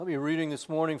I'll be reading this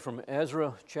morning from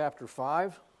Ezra chapter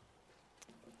 5.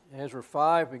 Ezra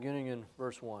 5, beginning in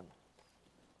verse 1.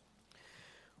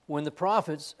 When the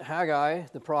prophets, Haggai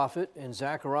the prophet and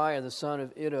Zechariah the son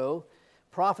of Iddo,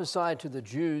 prophesied to the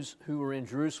Jews who were in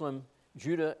Jerusalem,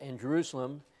 Judah and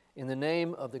Jerusalem, in the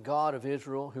name of the God of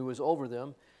Israel who was over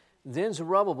them, then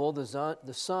Zerubbabel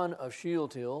the son of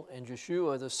Shealtiel and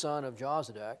Jeshua the son of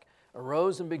Jozadak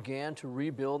arose and began to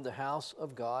rebuild the house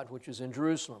of God which is in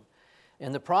Jerusalem.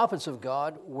 And the prophets of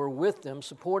God were with them,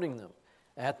 supporting them.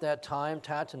 At that time,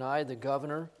 Tattenai, the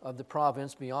governor of the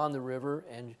province beyond the river,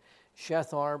 and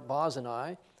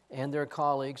Shethar-Bozenai and their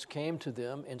colleagues came to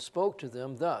them and spoke to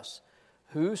them thus,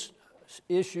 who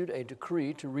issued a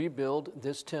decree to rebuild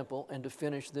this temple and to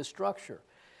finish this structure.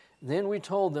 Then we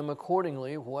told them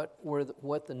accordingly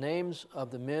what the names of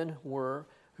the men were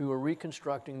who were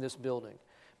reconstructing this building.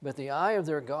 But the eye of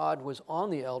their God was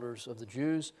on the elders of the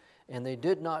Jews, and they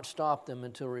did not stop them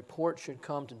until report should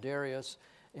come to Darius,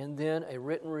 and then a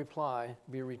written reply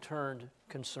be returned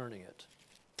concerning it.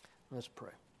 Let's pray.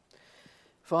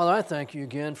 Father, I thank you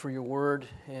again for your word,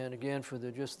 and again for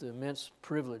the immense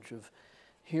privilege of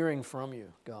hearing from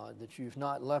you, God, that you've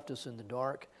not left us in the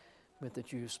dark, but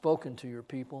that you've spoken to your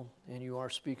people, and you are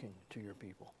speaking to your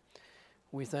people.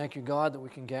 We thank you, God, that we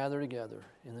can gather together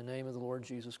in the name of the Lord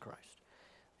Jesus Christ.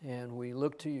 And we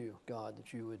look to you, God,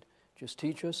 that you would just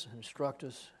teach us, instruct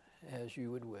us as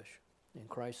you would wish. In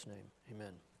Christ's name,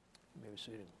 amen. You may be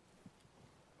seated.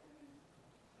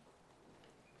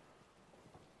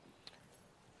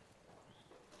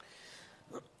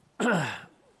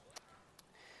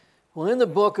 Well, in the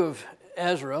book of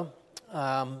Ezra,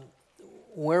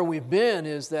 where we've been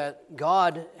is that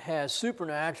God has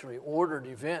supernaturally ordered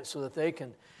events so that they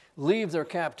can leave their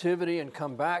captivity and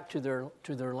come back to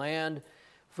their land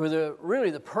for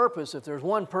the purpose. If there's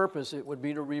one purpose, it would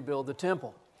be to rebuild the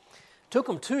temple. It took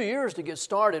them 2 years to get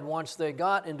started once they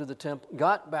got into the temple,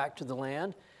 got back to the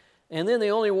land, and then they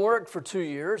only worked for 2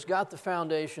 years, got the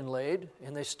foundation laid,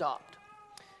 and they stopped.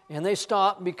 And they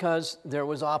stopped because there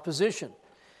was opposition.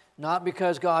 Not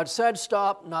because God said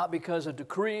stop, not because a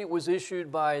decree was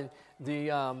issued by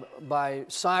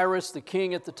Cyrus, the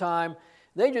king at the time.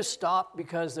 They just stopped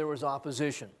because there was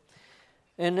opposition.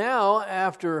 And now,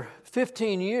 after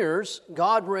 15 years,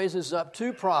 God raises up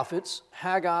two prophets,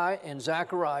 Haggai and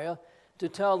Zechariah, to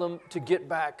tell them to get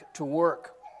back to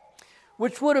work,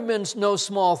 which would have been no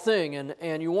small thing.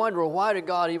 And you wonder, well, why did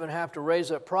God even have to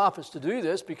raise up prophets to do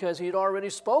this? Because he had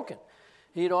already spoken.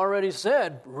 He had already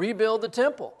said, rebuild the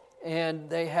temple, and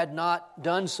they had not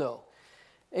done so.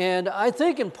 And I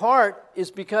think in part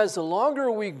it's because the longer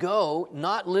we go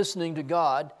not listening to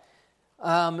God,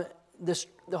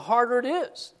 the harder it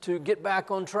is to get back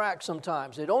on track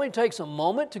sometimes. It only takes a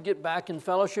moment to get back in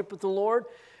fellowship with the Lord.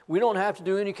 We don't have to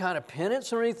do any kind of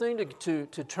penance or anything to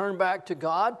turn back to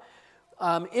God.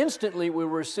 Instantly we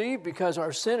receive because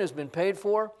our sin has been paid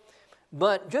for.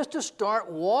 But just to start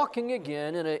walking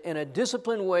again in a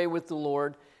disciplined way with the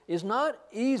Lord is not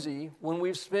easy when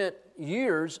we've spent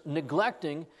years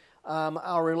neglecting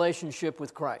our relationship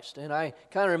with Christ. And it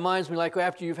kind of reminds me, like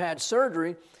after you've had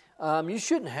surgery, you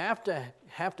shouldn't have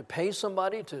to pay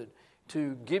somebody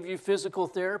to give you physical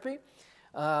therapy.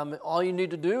 All you need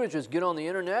to do is just get on the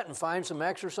internet and find some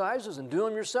exercises and do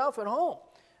them yourself at home.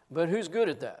 But who's good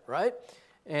at that, right?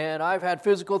 And I've had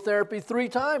physical therapy 3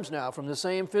 times now from the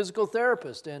same physical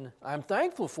therapist, and I'm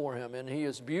thankful for him. And he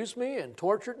has abused me and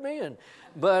tortured me,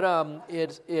 but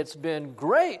it's been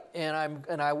great.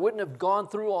 And I wouldn't have gone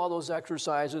through all those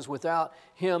exercises without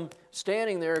him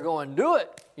standing there going, "Do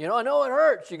it. I know it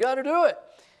hurts. You got to do it."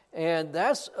 And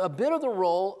that's a bit of the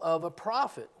role of a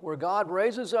prophet, where God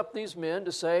raises up these men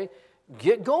to say,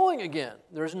 get going again.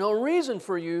 There's no reason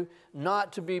for you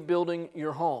not to be building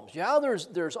your homes. Yeah,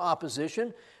 there's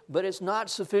opposition, but it's not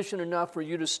sufficient enough for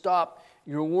you to stop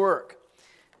your work.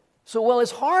 So,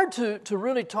 it's hard to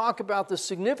really talk about the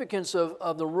significance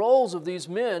of the roles of these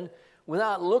men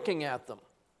without looking at them.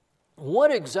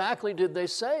 What exactly did they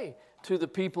say to the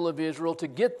people of Israel to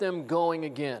get them going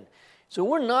again? So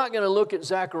we're not going to look at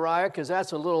Zechariah because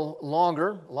that's a lot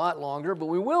longer, but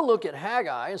we will look at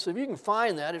Haggai. And so if you can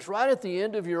find that, it's right at the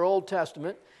end of your Old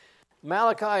Testament.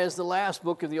 Malachi is the last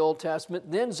book of the Old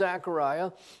Testament, then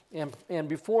Zechariah, and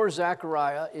before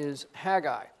Zechariah is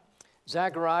Haggai.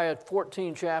 Zechariah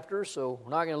 14 chapters, so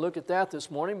we're not going to look at that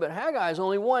this morning, but Haggai is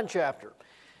only 1 chapter.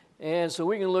 And so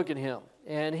we can look at him.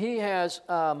 And he has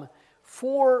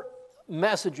 4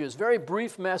 messages, very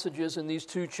brief messages in these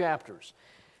 2 chapters.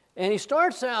 And he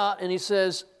starts out and he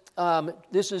says,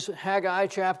 this is Haggai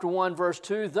chapter 1, verse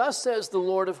 2, "Thus says the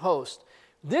Lord of hosts,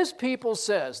 this people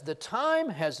says, the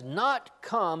time has not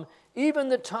come even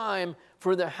the time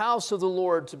for the house of the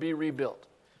Lord to be rebuilt.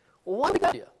 Well, why that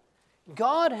idea?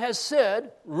 God has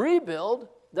said, rebuild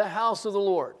the house of the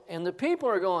Lord. And the people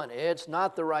are going, it's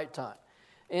not the right time.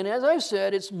 And as I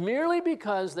said, it's merely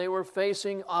because they were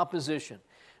facing opposition.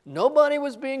 Nobody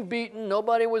was being beaten.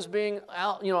 Nobody was being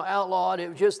outlawed. It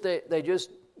was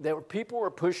just people were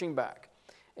pushing back,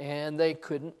 and they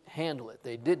couldn't handle it.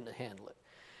 They didn't handle it.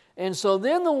 And so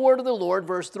then the word of the Lord,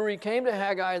 verse 3, came to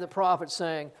Haggai the prophet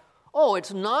saying, oh,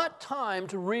 it's not time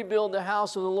to rebuild the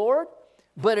house of the Lord,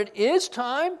 but it is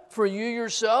time for you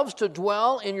yourselves to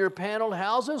dwell in your paneled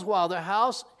houses while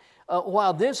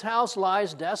this house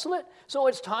lies desolate. So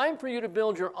it's time for you to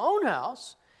build your own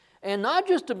house, and not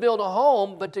just to build a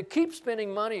home, but to keep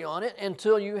spending money on it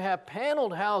until you have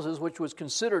paneled houses, which was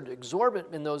considered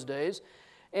exorbitant in those days,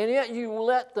 and yet you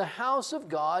let the house of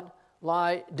God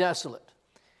lie desolate.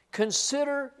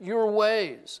 Consider your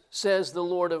ways, says the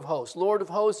Lord of hosts. Lord of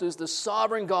hosts is the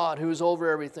sovereign God who is over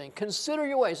everything. Consider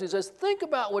your ways. He says, think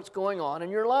about what's going on in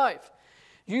your life.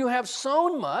 You have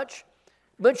sown much,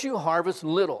 but you harvest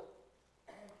little.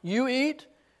 You eat,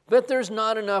 but there's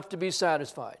not enough to be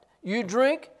satisfied. You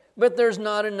drink, but there's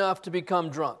not enough to become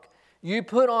drunk. You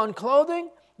put on clothing,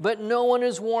 but no one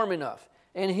is warm enough.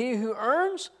 And he who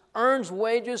earns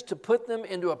wages to put them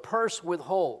into a purse with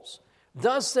holes.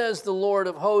 Thus says the Lord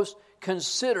of hosts,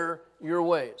 consider your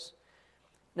ways.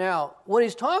 Now, what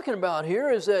he's talking about here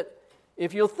is that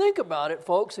if you'll think about it,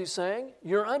 folks, he's saying,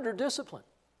 you're under discipline.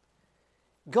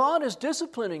 God is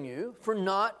disciplining you for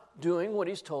not doing what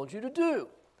he's told you to do.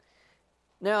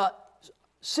 Now,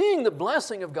 seeing the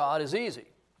blessing of God is easy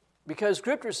because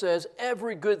Scripture says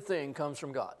every good thing comes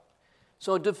from God.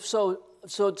 So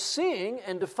seeing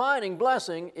and defining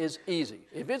blessing is easy.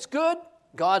 If it's good,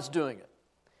 God's doing it.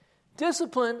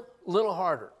 Discipline, a little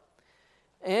harder.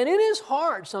 And it is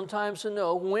hard sometimes to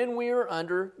know when we are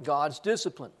under God's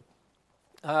discipline.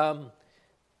 For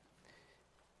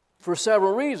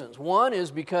several reasons. One is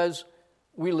because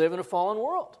we live in a fallen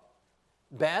world.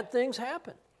 Bad things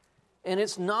happen. And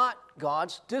it's not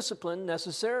God's discipline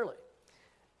necessarily.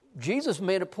 Jesus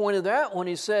made a point of that when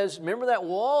he says, remember that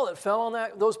wall that fell on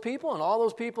those people and all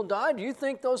those people died? Do you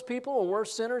think those people were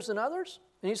worse sinners than others?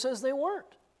 And he says they weren't.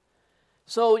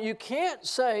 So you can't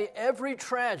say every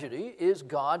tragedy is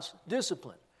God's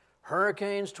discipline.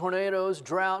 Hurricanes, tornadoes,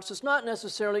 droughts, it's not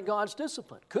necessarily God's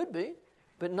discipline. Could be,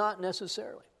 but not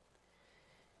necessarily.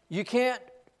 You can't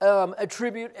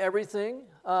attribute everything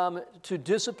to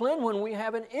discipline when we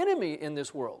have an enemy in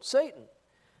this world, Satan.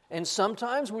 And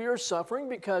sometimes we are suffering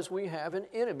because we have an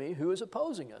enemy who is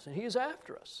opposing us, and he is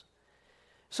after us.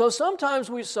 So sometimes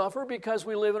we suffer because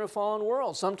we live in a fallen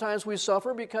world. Sometimes we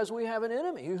suffer because we have an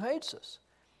enemy who hates us.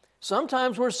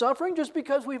 Sometimes we're suffering just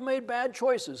because we've made bad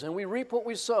choices and we reap what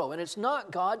we sow, and it's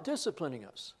not God disciplining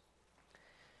us.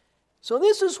 So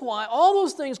this is why, all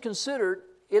those things considered,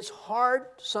 it's hard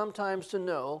sometimes to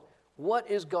know what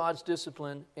is God's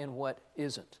discipline and what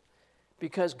isn't,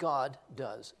 because God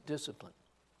does discipline.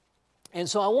 And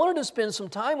so I wanted to spend some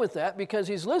time with that because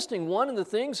he's listing one of the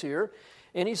things here,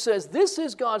 and he says, this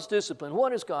is God's discipline.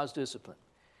 What is God's discipline?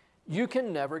 You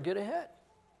can never get ahead.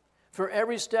 For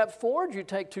every step forward, you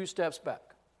take 2 steps back.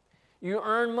 You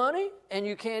earn money, and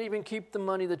you can't even keep the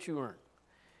money that you earn.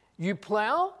 You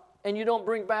plow, and you don't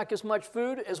bring back as much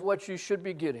food as what you should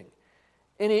be getting.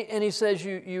 And he says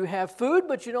you have food,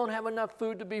 but you don't have enough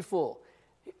food to be full.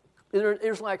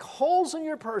 There's like holes in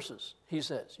your purses, he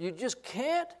says. You just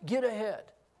can't get ahead.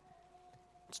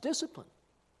 It's discipline.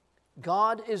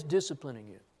 God is disciplining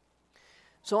you.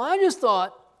 So I just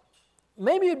thought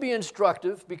maybe it'd be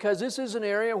instructive, because this is an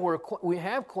area where we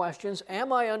have questions.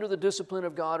 Am I under the discipline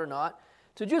of God or not?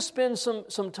 To just spend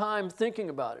some time thinking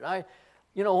about it.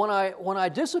 When I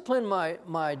discipline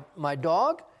my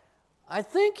dog, I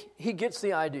think he gets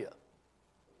the idea.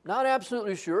 Not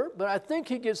absolutely sure, but I think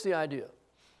he gets the idea.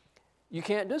 You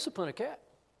can't discipline a cat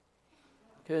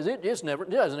because it doesn't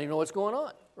even know what's going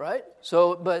on, right?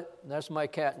 So, but that's my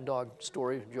cat and dog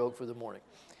story joke for the morning.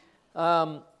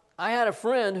 I had a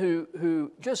friend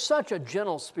who just such a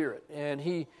gentle spirit, and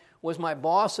he was my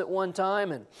boss at one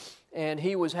time, and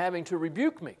he was having to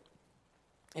rebuke me.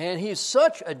 And he's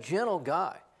such a gentle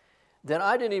guy that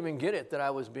I didn't even get it that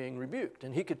I was being rebuked,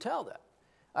 and he could tell that.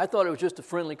 I thought it was just a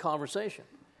friendly conversation.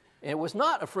 And it was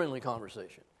not a friendly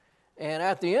conversation. And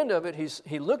at the end of it,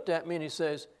 he looked at me and he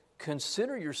says,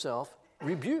 consider yourself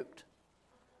rebuked.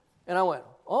 And I went,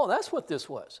 oh, that's what this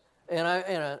was. And I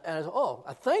said, oh,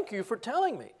 I thank you for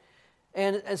telling me.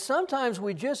 And sometimes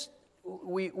we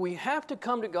have to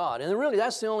come to God. And really,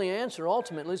 that's the only answer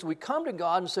ultimately, is we come to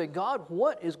God and say, God,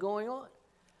 what is going on?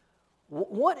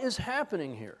 What is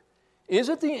happening here? Is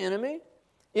it the enemy?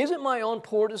 Is it my own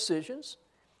poor decisions?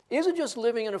 Is it just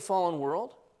living in a fallen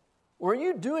world? Or are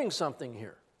you doing something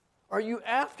here? Are you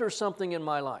after something in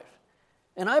my life?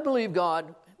 And I believe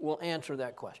God will answer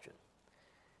that question.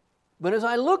 But as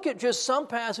I look at just some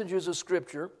passages of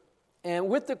Scripture, and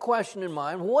with the question in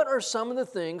mind, what are some of the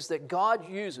things that God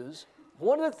uses,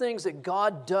 what are the things that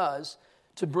God does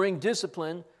to bring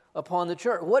discipline upon the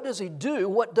church? What does He do?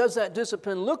 What does that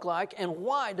discipline look like? And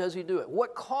why does He do it?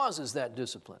 What causes that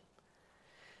discipline?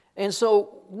 And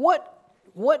so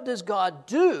what does God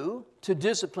do to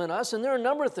discipline us? And there are a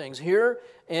number of things. Here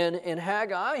in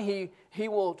Haggai, he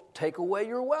will take away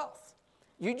your wealth.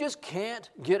 You just can't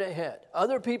get ahead.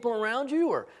 Other people around you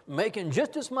are making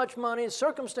just as much money.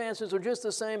 Circumstances are just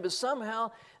the same, but somehow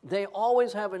they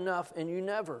always have enough and you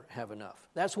never have enough.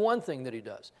 That's one thing that he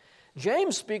does.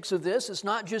 James speaks of this. It's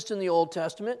not just in the Old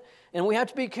Testament. And we have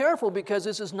to be careful because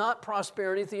this is not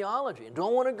prosperity theology. You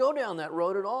don't want to go down that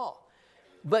road at all.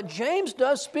 But James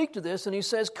does speak to this, and he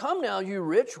says, "Come now, you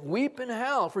rich, weep and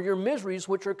howl for your miseries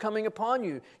which are coming upon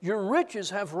you. Your riches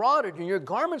have rotted, and your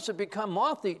garments have become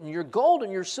moth-eaten. Your gold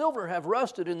and your silver have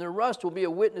rusted, and their rust will be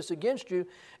a witness against you,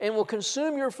 and will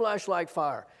consume your flesh like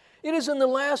fire. It is in the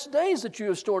last days that you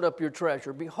have stored up your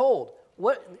treasure. Behold,"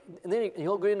 and then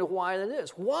he'll go into why that is.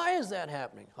 Why is that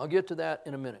happening? I'll get to that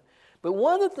in a minute. But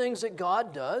one of the things that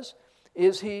God does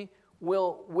is He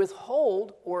will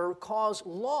withhold or cause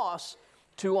loss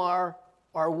to our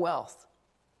wealth.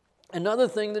 Another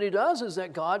thing that He does is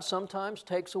that God sometimes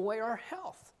takes away our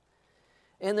health,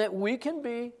 and that we can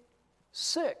be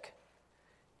sick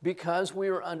because we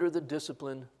are under the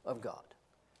discipline of God,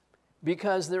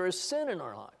 because there is sin in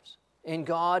our lives, and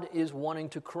God is wanting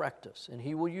to correct us, and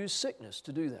He will use sickness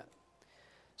to do that.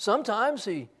 Sometimes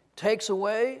He takes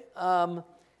away,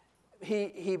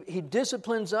 He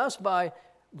disciplines us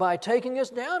by taking us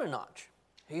down a notch.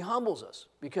 He humbles us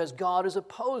because God is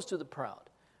opposed to the proud,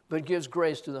 but gives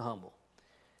grace to the humble.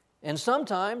 And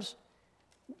sometimes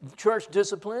church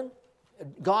discipline,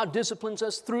 God disciplines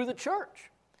us through the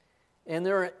church. And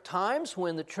there are times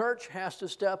when the church has to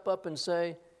step up and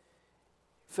say,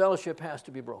 fellowship has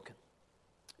to be broken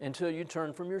until you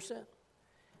turn from your sin.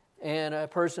 And a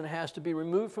person has to be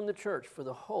removed from the church for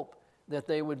the hope that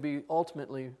they would be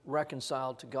ultimately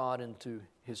reconciled to God and to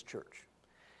His church.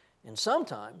 And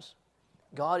sometimes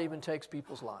God even takes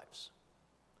people's lives.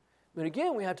 But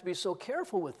again, we have to be so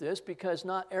careful with this because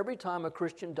not every time a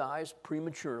Christian dies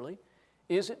prematurely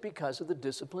is it because of the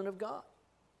discipline of God.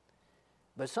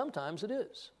 But sometimes it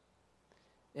is.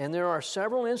 And there are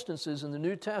several instances in the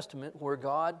New Testament where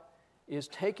God is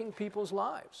taking people's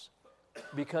lives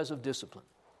because of discipline.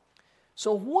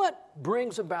 So what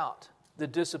brings about the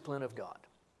discipline of God?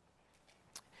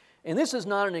 And this is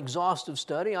not an exhaustive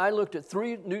study. I looked at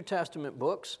 3 New Testament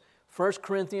books, 1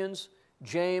 Corinthians,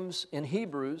 James, and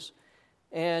Hebrews,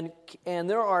 and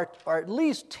there are at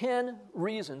least 10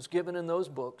 reasons given in those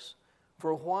books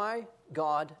for why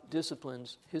God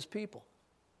disciplines His people.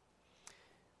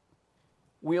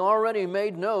 We already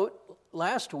made note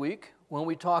last week when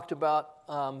we talked about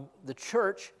the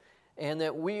church and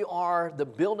that we are the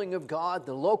building of God,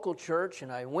 the local church,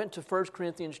 and I went to 1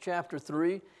 Corinthians chapter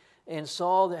 3 and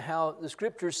saw that how the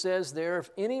Scripture says there, if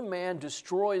any man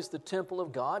destroys the temple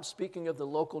of God, speaking of the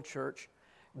local church,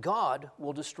 God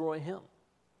will destroy him.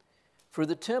 For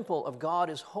the temple of God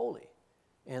is holy,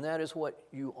 and that is what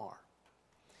you are.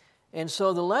 And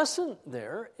so the lesson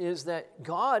there is that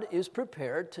God is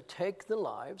prepared to take the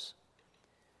lives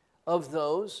of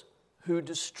those who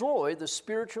destroy the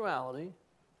spirituality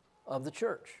of the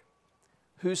church,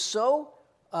 who so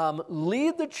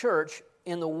lead the church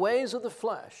in the ways of the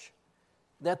flesh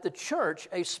that the church,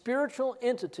 a spiritual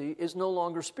entity, is no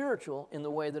longer spiritual in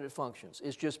the way that it functions.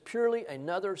 It's just purely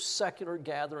another secular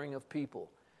gathering of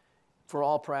people for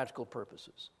all practical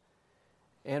purposes.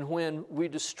 And when we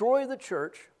destroy the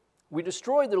church, we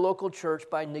destroy the local church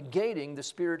by negating the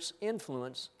Spirit's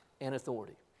influence and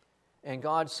authority. And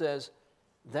God says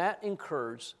that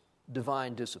incurs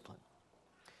divine discipline.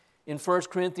 In 1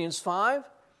 Corinthians 5,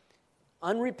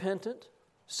 unrepentant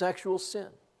sexual sin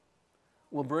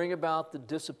will bring about the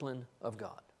discipline of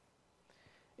God.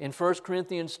 In 1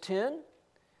 Corinthians 10,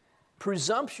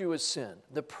 presumptuous sin,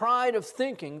 the pride of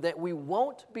thinking that we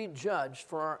won't be judged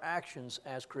for our actions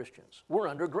as Christians. We're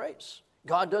under grace.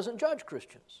 God doesn't judge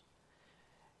Christians.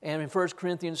 And in 1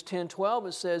 Corinthians 10:12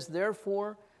 it says,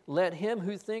 therefore, let him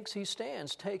who thinks he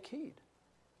stands take heed,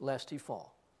 lest he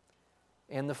fall.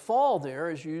 And the fall there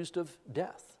is used of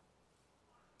death.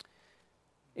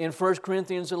 In 1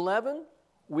 Corinthians 11,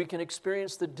 we can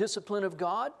experience the discipline of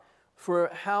God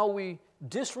for how we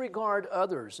disregard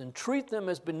others and treat them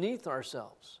as beneath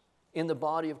ourselves in the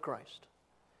body of Christ,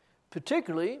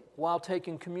 particularly while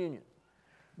taking communion.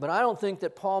 But I don't think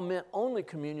that Paul meant only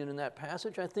communion in that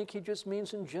passage. I think he just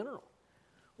means in general.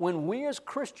 When we as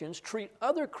Christians treat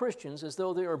other Christians as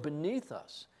though they are beneath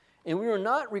us, and we are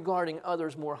not regarding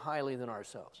others more highly than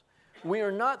ourselves, we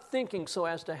are not thinking so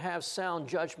as to have sound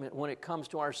judgment when it comes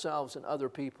to ourselves and other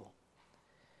people.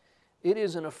 It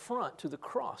is an affront to the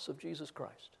cross of Jesus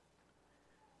Christ.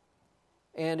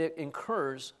 And it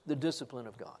incurs the discipline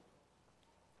of God.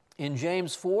 In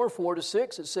James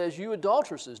 4:4-6, it says, "You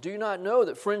adulteresses, do you not know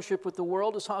that friendship with the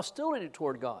world is hostility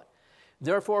toward God?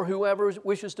 Therefore, whoever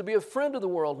wishes to be a friend of the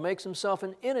world makes himself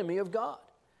an enemy of God."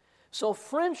 So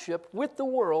friendship with the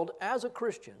world as a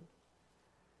Christian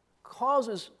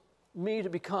causes me to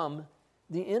become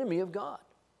the enemy of God.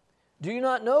 Do you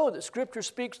not know that Scripture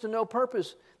speaks to no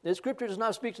purpose? That Scripture does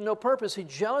not speak to no purpose. He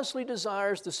jealously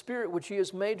desires the Spirit which He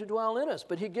has made to dwell in us,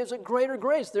 but He gives it greater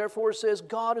grace. Therefore it says,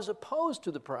 God is opposed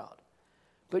to the proud,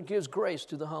 but gives grace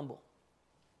to the humble.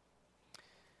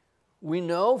 We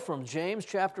know from James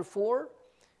chapter 4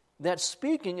 that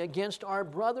speaking against our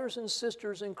brothers and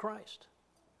sisters in Christ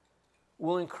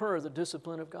will incur the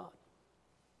discipline of God.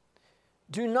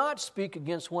 Do not speak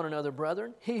against one another,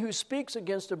 brethren. He who speaks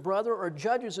against a brother or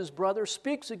judges his brother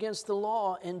speaks against the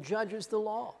law and judges the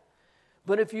law.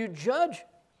 But if you judge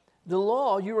the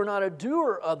law, you are not a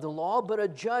doer of the law, but a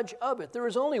judge of it. There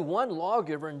is only one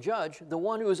lawgiver and judge, the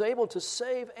one who is able to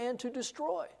save and to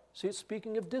destroy. See, it's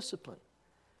speaking of discipline.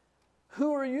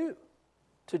 Who are you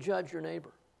to judge your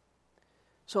neighbor?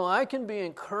 So I can be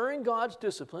incurring God's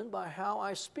discipline by how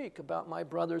I speak about my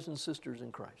brothers and sisters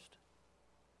in Christ.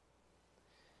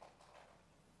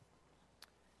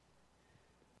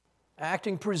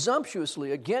 Acting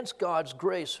presumptuously against God's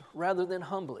grace rather than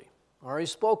humbly. I already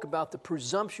spoke about the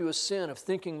presumptuous sin of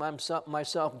thinking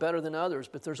myself better than others,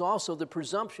 but there's also the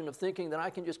presumption of thinking that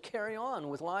I can just carry on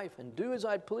with life and do as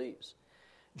I please.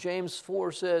 James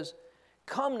 4 says,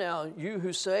 "Come now, you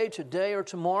who say, today or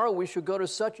tomorrow we shall go to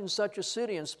such and such a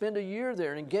city and spend a year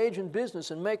there and engage in business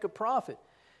and make a profit.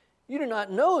 You do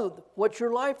not know what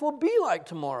your life will be like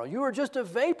tomorrow. You are just a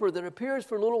vapor that appears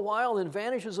for a little while and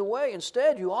vanishes away.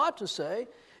 Instead, you ought to say,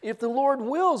 if the Lord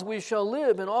wills, we shall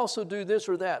live and also do this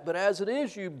or that. But as it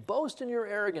is, you boast in your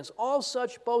arrogance. All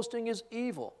such boasting is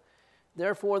evil.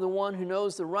 Therefore, the one who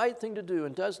knows the right thing to do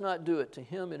and does not do it, to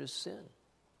him it is sin."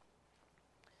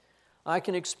 I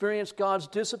can experience God's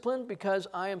discipline because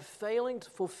I am failing to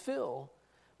fulfill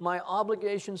my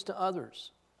obligations to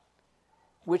others,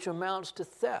 which amounts to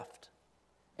theft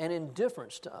and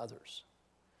indifference to others.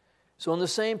 So in the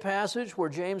same passage where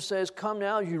James says, "Come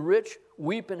now, you rich,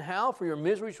 weep and howl for your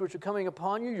miseries which are coming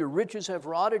upon you. Your riches have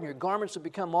rotted and your garments have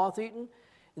become moth-eaten."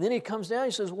 And then he comes down,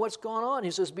 he says, what's going on?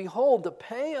 He says, "Behold, the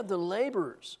pay of the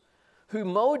laborers who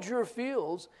mowed your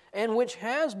fields and which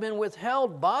has been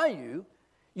withheld by you,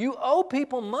 you owe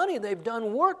people money. They've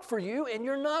done work for you and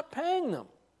you're not paying them.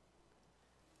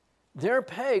 Their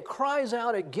pay cries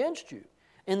out against you.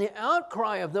 And the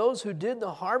outcry of those who did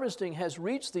the harvesting has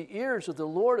reached the ears of the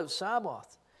Lord of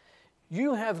Sabaoth.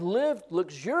 You have lived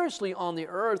luxuriously on the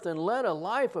earth and led a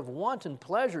life of wanton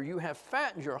pleasure. You have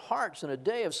fattened your hearts in a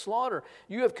day of slaughter.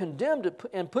 You have condemned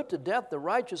and put to death the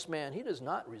righteous man. He does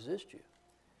not resist you."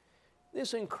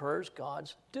 This incurs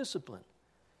God's discipline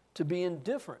to be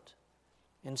indifferent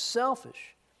and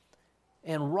selfish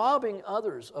and robbing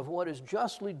others of what is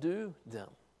justly due them.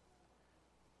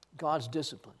 God's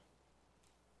discipline.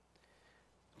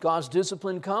 God's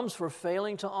discipline comes for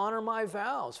failing to honor my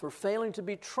vows, for failing to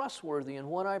be trustworthy in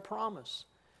what I promise.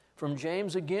 From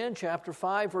James again, chapter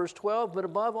 5, verse 12, "But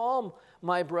above all,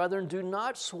 my brethren, do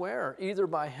not swear, either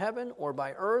by heaven or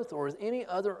by earth or with any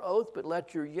other oath, but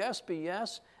let your yes be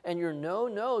yes and your no,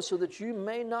 no, so that you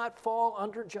may not fall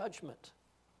under judgment."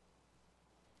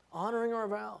 Honoring our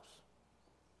vows.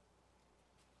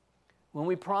 When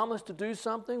we promise to do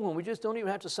something, when we just don't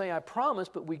even have to say, "I promise,"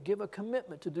 but we give a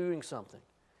commitment to doing something.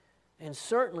 And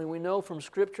certainly we know from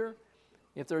Scripture,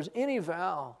 if there's any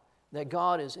vow that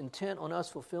God is intent on us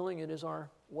fulfilling, it is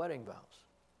our wedding vows.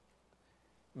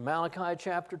 Malachi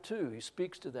chapter 2, he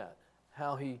speaks to that,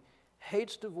 how he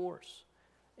hates divorce,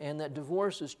 and that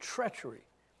divorce is treachery,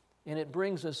 and it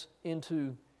brings us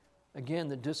into, again,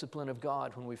 the discipline of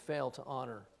God when we fail to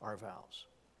honor our vows.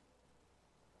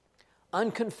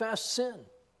 Unconfessed sin.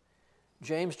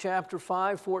 James chapter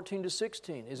 5,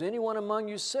 14-16. "Is anyone among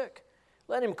you sick?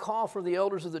 Let him call for the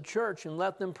elders of the church and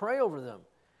let them pray over them,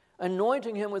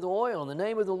 anointing him with oil in the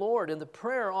name of the Lord. And the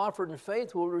prayer offered in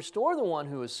faith will restore the one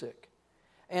who is sick,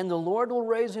 and the Lord will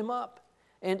raise him up.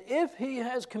 And if he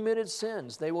has committed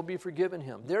sins, they will be forgiven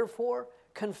him. Therefore,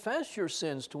 confess your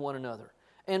sins to one another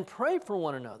and pray for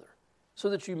one another so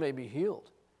that you may be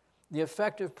healed. The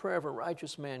effective prayer of a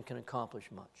righteous man can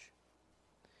accomplish much.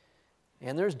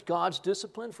 And there's God's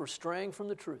discipline for straying from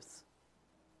the truth.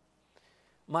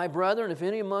 My brethren, if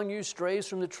any among you strays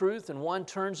from the truth and one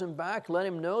turns him back, let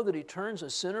him know that he turns a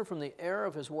sinner from the error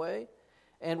of his way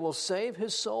and will save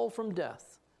his soul from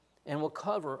death and will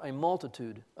cover a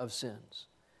multitude of sins.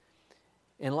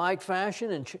 In like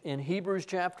fashion, in Hebrews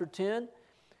chapter 10,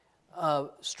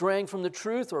 straying from the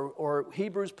truth, or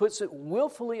Hebrews puts it,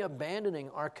 willfully abandoning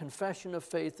our confession of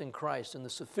faith in Christ and the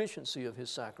sufficiency of his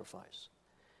sacrifice.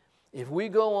 If we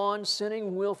go on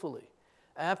sinning willfully,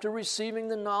 after receiving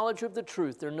the knowledge of the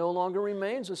truth, there no longer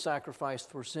remains a sacrifice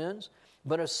for sins,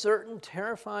 but a certain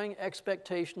terrifying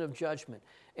expectation of judgment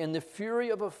and the fury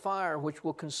of a fire which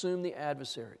will consume the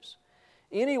adversaries.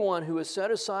 Anyone who has set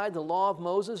aside the law of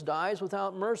Moses dies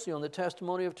without mercy on the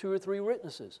testimony of 2 or 3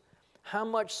 witnesses. How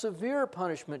much severe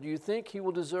punishment do you think he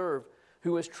will deserve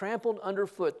who has trampled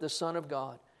underfoot the Son of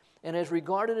God and has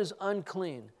regarded as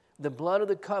unclean the blood of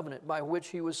the covenant by which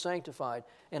he was sanctified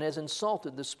and has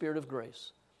insulted the Spirit of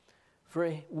grace?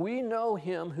 For we know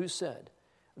him who said,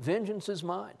 "Vengeance is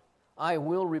mine, I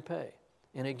will repay."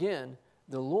 And again,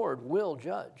 the Lord will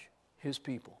judge his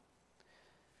people.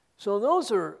 So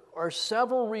those are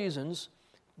several reasons,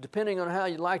 depending on how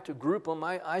you like to group them.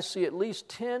 I see at least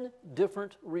 10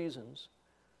 different reasons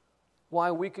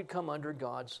why we could come under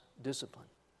God's discipline.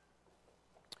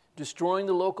 Destroying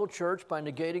the local church by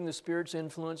negating the Spirit's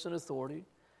influence and authority,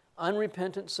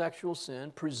 unrepentant sexual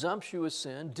sin, presumptuous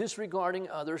sin, disregarding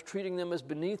others, treating them as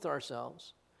beneath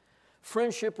ourselves,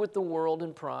 friendship with the world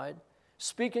and pride,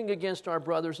 speaking against our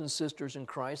brothers and sisters in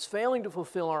Christ, failing to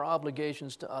fulfill our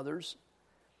obligations to others,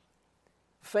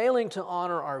 failing to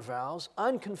honor our vows,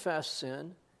 unconfessed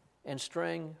sin, and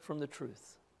straying from the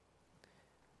truth.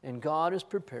 And God is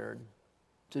prepared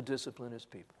to discipline his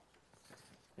people.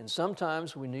 And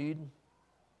sometimes we need,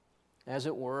 as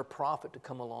it were, a prophet to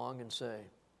come along and say,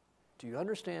 "Do you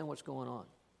understand what's going on?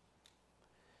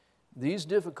 These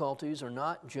difficulties are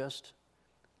not just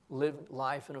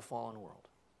life in a fallen world.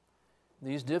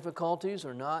 These difficulties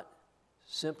are not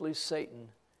simply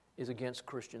Satan is against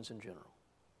Christians in general.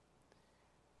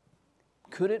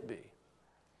 Could it be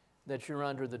that you're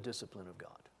under the discipline of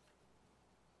God?"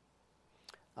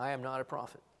 I am not a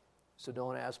prophet, so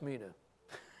don't ask me to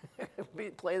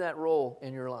play that role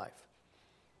in your life.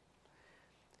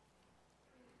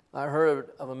 I heard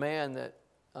of a man that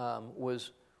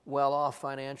was well off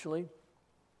financially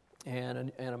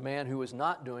and a man who was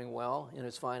not doing well in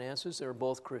his finances. They were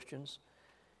both Christians.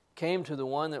 Came to the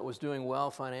one that was doing well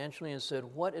financially and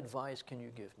said, "What advice can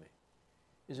you give me?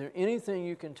 Is there anything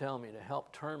you can tell me to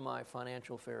help turn my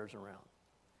financial affairs around?"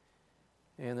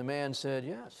 And the man said,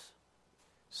 "Yes.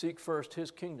 Seek first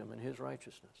his kingdom and his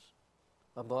righteousness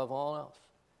above all else,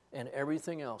 and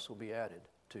everything else will be added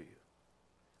to you."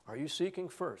 Are you seeking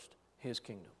first his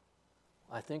kingdom?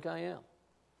 I think I am.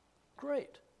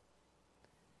 Great.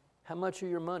 How much of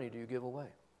your money do you give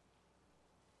away?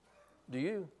 Do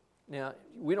you? Now,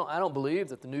 I don't believe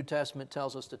that the New Testament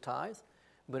tells us to tithe,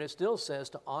 but it still says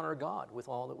to honor God with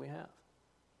all that we have.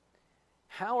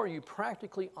 How are you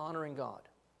practically honoring God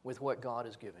with what God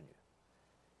has given you?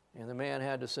 And the man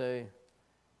had to say,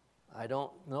 "I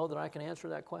don't know that I can answer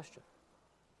that question."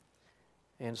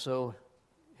 And so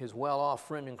his well-off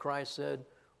friend in Christ said,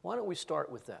 "Why don't we start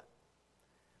with that?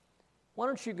 Why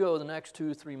don't you go the next 2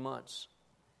 or 3 months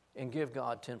and give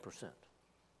God 10%?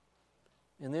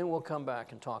 And then we'll come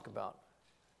back and talk about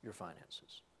your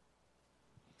finances."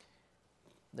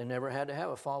 They never had to have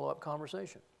a follow-up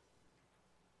conversation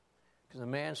because the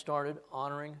man started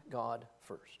honoring God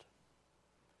first.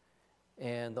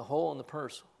 And the hole in the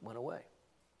purse went away.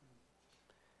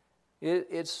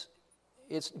 It's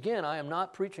again, I am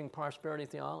not preaching prosperity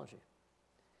theology,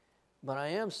 but I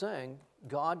am saying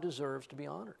God deserves to be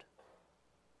honored.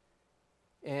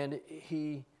 And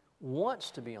he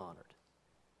wants to be honored.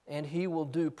 And he will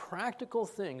do practical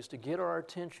things to get our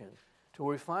attention to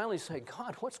where we finally say,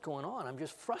 "God, what's going on? I'm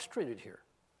just frustrated here."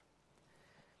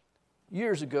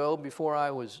 Years ago, before I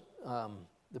was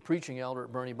the preaching elder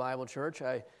at Bernie Bible Church,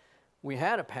 we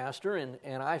had a pastor,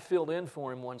 and I filled in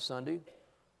for him one Sunday,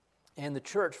 and the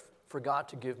church forgot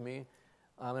to give me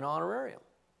an honorarium.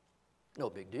 No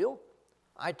big deal.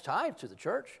 I tithed to the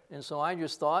church, and so I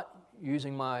just thought,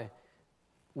 using my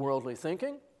worldly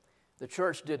thinking, the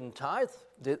church didn't tithe.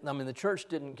 The church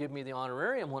didn't give me the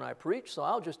honorarium when I preached, so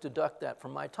I'll just deduct that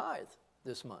from my tithe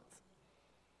this month.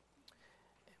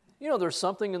 You know, there's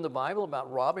something in the Bible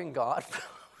about robbing God.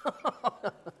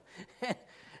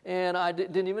 And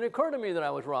it didn't even occur to me that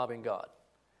I was robbing God.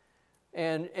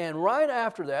 And right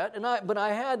after that, but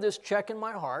I had this check in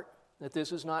my heart that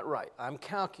this is not right. I'm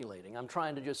calculating. I'm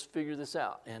trying to just figure this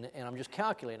out. And I'm just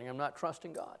calculating. I'm not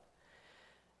trusting God.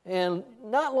 And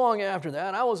not long after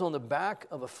that, I was on the back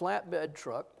of a flatbed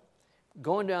truck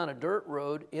going down a dirt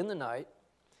road in the night,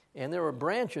 and there were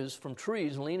branches from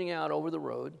trees leaning out over the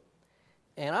road.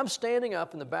 And I'm standing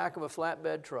up in the back of a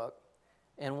flatbed truck,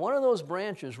 and one of those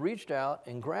branches reached out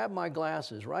and grabbed my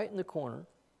glasses right in the corner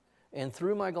and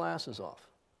threw my glasses off.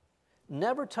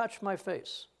 Never touched my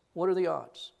face. What are the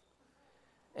odds?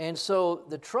 And so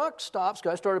the truck stops.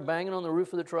 I started banging on the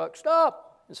roof of the truck.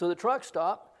 Stop! And so the truck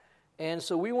stopped. And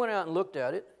so we went out and looked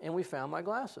at it, and we found my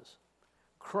glasses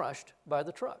crushed by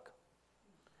the truck.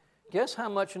 Guess how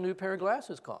much a new pair of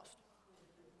glasses cost?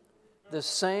 The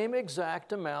same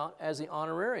exact amount as the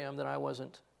honorarium that I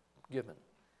wasn't given.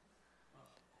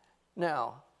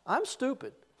 Now, I'm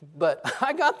stupid, but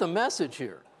I got the message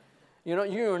here. You know,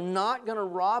 you're not going to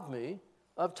rob me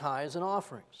of tithes and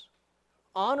offerings.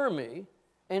 Honor me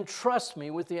and trust me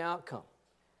with the outcome.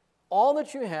 All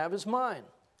that you have is mine.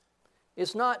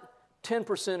 It's not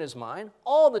 10% is mine.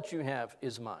 All that you have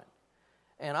is mine.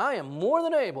 And I am more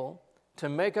than able to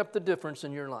make up the difference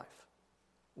in your life.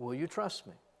 Will you trust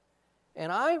me?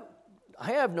 And I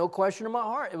have no question in my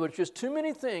heart. It was just too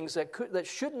many things that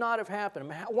should not have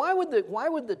happened. I mean, why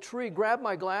would the tree grab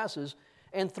my glasses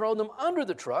and throw them under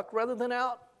the truck rather than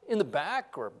out in the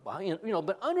back or behind,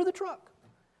 but under the truck?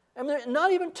 I mean,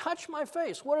 not even touch my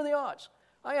face. What are the odds?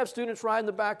 I have students ride in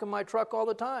the back of my truck all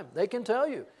the time. They can tell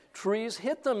you. Trees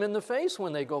hit them in the face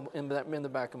when they go in the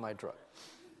back of my truck.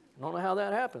 I don't know how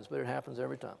that happens, but it happens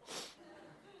every time.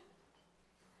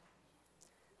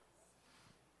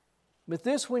 But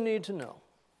this we need to know.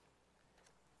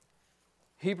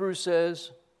 Hebrews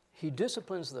says he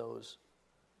disciplines those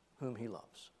whom he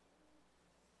loves.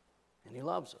 And he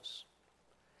loves us.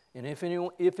 And if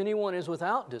anyone is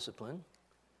without discipline,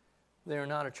 they are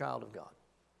not a child of God.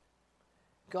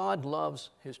 God loves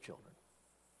his children.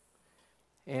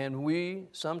 And we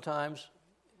sometimes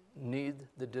need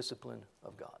the discipline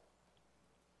of God.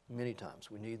 Many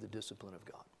times we need the discipline of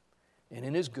God. And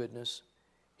in his goodness,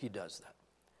 he does that.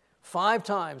 5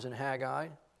 times in Haggai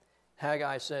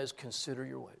says, consider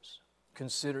your ways.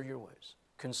 Consider your ways.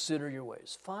 Consider your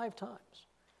ways. 5 times.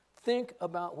 Think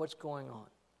about what's going on.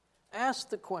 Ask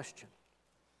the question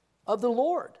of the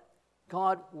Lord.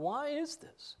 God, why is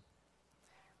this?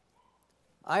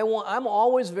 I'm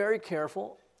always very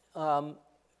careful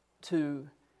to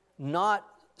not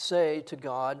say to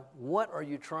God, what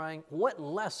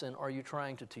lesson are you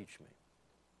trying to teach me?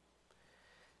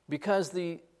 Because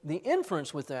the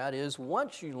inference with that is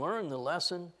once you learn the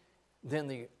lesson, then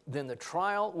the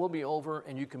trial will be over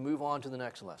and you can move on to the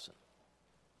next lesson.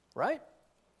 Right?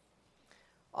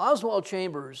 Oswald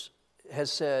Chambers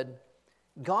has said,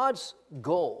 God's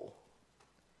goal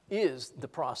is the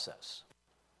process.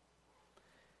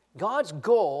 God's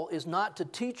goal is not to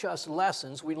teach us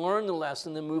lessons. We learn the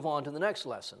lesson, then move on to the next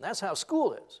lesson. That's how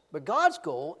school is. But God's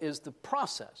goal is the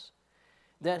process,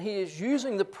 that he is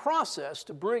using the process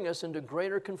to bring us into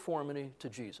greater conformity to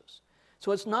Jesus.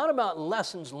 So it's not about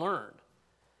lessons learned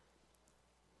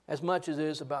as much as it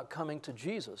is about coming to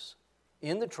Jesus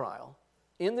in the trial,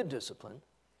 in the discipline,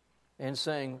 and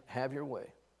saying, have your way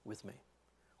with me.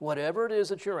 Whatever it is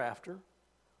that you're after,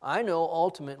 I know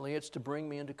ultimately it's to bring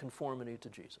me into conformity to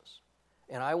Jesus.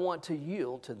 And I want to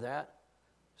yield to that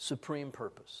supreme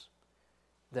purpose,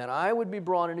 that I would be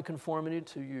brought into conformity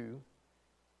to you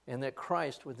and that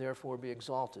Christ would therefore be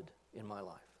exalted in my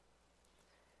life.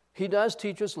 He does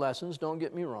teach us lessons, don't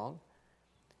get me wrong,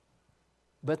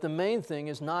 but the main thing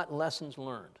is not lessons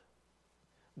learned,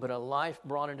 but a life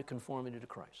brought into conformity to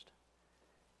Christ.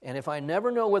 And if I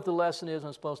never know what the lesson is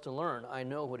I'm supposed to learn, I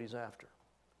know what he's after.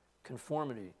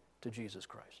 Conformity to Jesus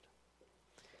Christ.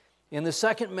 In the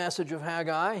second message of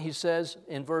Haggai, he says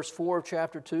in verse 4 of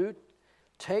chapter 2,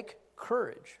 take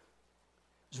courage.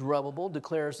 Zerubbabel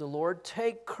declares the Lord,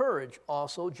 take courage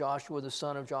also, Joshua the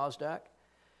son of Jozdak,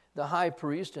 the high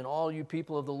priest, and all you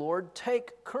people of the Lord,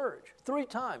 take courage. 3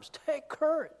 times, take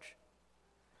courage,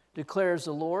 declares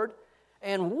the Lord,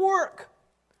 and work,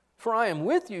 for I am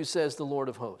with you, says the Lord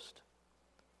of hosts.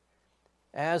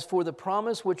 As for the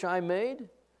promise which I made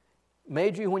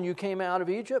you when you came out of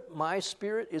Egypt, my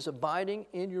spirit is abiding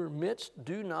in your midst.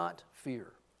 Do not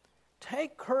fear.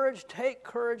 Take courage, take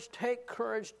courage, take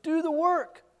courage. Do the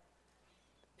work.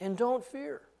 And don't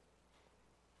fear.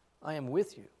 I am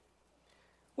with you.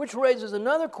 Which raises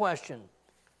another question.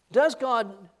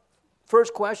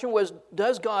 First question was,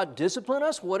 does God discipline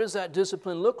us? What does that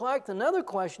discipline look like? Another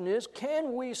question is,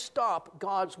 can we stop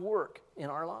God's work in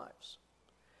our lives?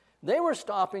 They were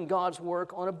stopping God's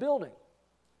work on a building.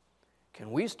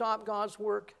 Can we stop God's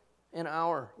work in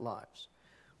our lives.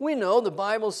 We know the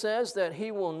Bible says that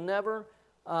He will never,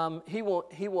 He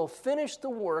will finish the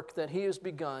work that He has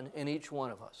begun in each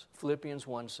one of us. Philippians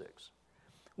 1:6.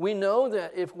 We know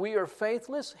that if we are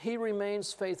faithless, He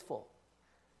remains faithful.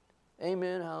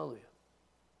 Amen, hallelujah.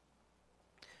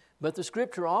 But the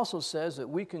Scripture also says that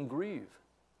we can grieve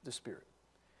the Spirit,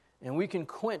 and we can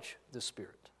quench the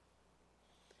Spirit.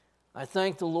 I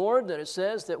thank the Lord that it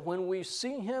says that when we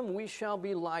see Him, we shall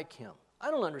be like Him.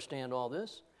 I don't understand all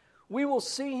this. We will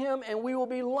see Him and we will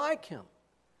be like Him.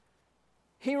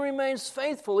 He remains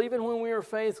faithful even when we are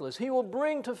faithless. He will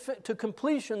bring to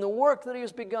completion the work that He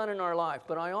has begun in our life.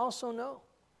 But I also know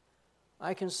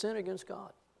I can sin against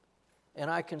God, and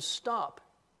I can stop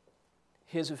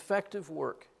His effective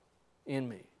work in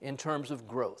me in terms of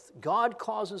growth. God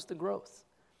causes the growth,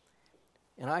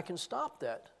 and I can stop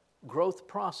that growth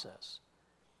process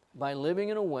by living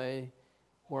in a way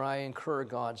where I incur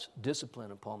God's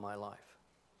discipline upon my life.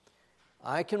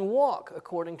 I can walk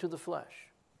according to the flesh.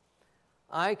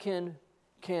 I can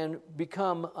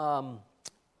become,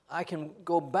 I can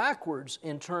go backwards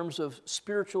in terms of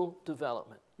spiritual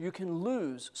development. You can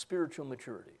lose spiritual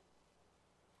maturity.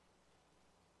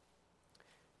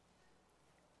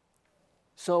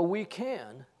 So we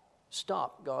can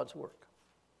stop God's work.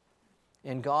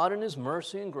 And God in His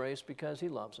mercy and grace, because He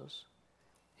loves us,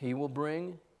 He will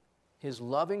bring His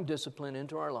loving discipline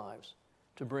into our lives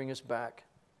to bring us back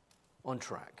on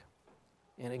track.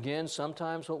 And again,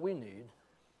 sometimes what we need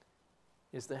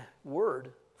is the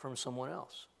word from someone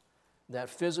else. That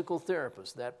physical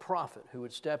therapist, that prophet who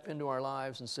would step into our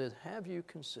lives and say, have you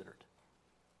considered?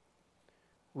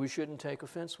 We shouldn't take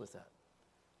offense with that.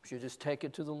 We should just take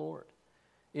it to the Lord.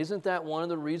 Isn't that one of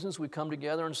the reasons we come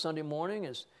together on Sunday morning?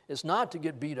 It's not to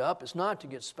get beat up, it's not to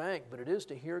get spanked, but it is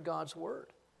to hear God's word.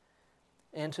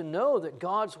 And to know that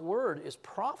God's word is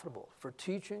profitable for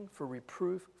teaching, for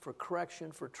reproof, for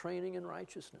correction, for training in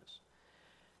righteousness.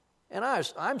 And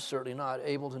I'm certainly not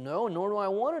able to know, nor do I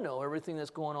want to know everything that's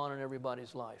going on in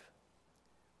everybody's life.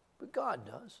 But God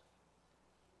does.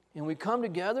 And we come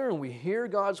together and we hear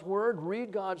God's word,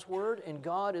 read God's word, and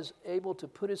God is able to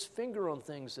put His finger on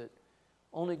things that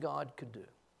only God could do.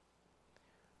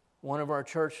 One of our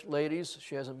church ladies,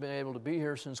 she hasn't been able to be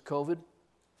here since COVID.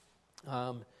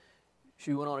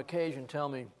 She would on occasion tell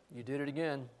me, you did it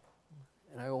again.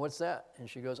 And I go, what's that? And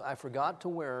she goes, I forgot to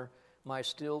wear my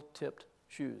steel-tipped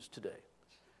shoes today.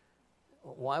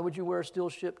 Why would you wear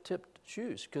steel-tipped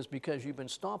shoes? Because you've been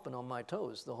stomping on my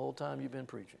toes the whole time you've been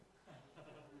preaching.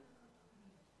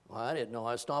 Well, I didn't know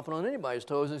I was stomping on anybody's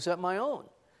toes except my own.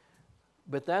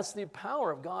 But that's the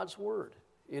power of God's word.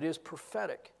 It is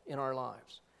prophetic in our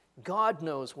lives. God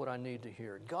knows what I need to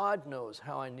hear. God knows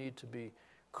how I need to be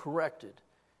corrected,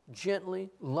 gently,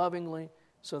 lovingly,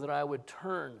 so that I would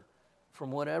turn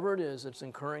from whatever it is that's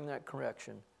incurring that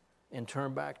correction and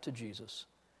turn back to Jesus,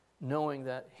 knowing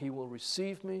that He will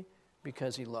receive me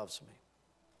because He loves me.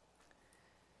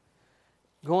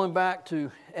 Going back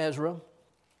to Ezra,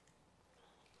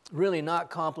 really not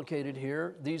complicated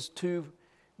here. These two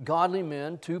godly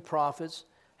men, two prophets,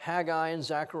 Haggai and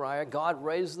Zechariah, God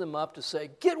raised them up to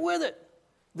say, get with it.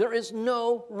 There is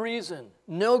no reason,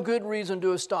 no good reason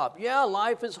to stop. Yeah,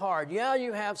 life is hard. Yeah,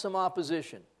 you have some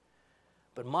opposition.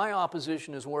 But my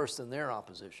opposition is worse than their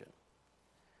opposition.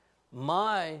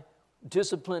 My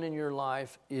discipline in your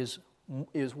life is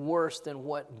worse than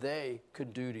what they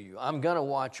could do to you. I'm going to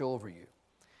watch over you.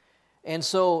 And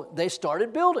so they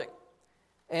started building.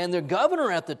 And the governor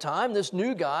at the time, this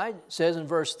new guy, says in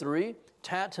verse 3,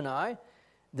 Tattenai,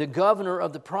 the governor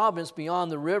of the province beyond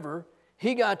the river,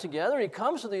 he got together, he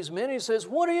comes to these men, and he says,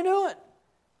 what are you doing?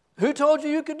 Who told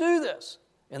you could do this?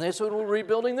 And they said, we're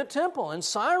rebuilding the temple. And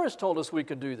Cyrus told us we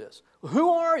could do this.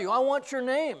 Who are you? I want your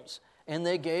names. And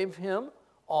they gave him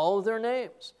all of their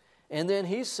names. And then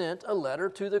he sent a letter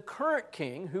to the current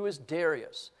king, who is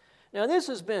Darius. Now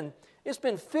it's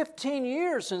been 15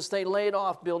 years since they laid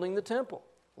off building the temple.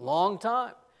 Long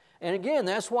time. And again,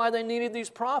 that's why they needed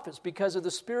these prophets, because of the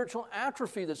spiritual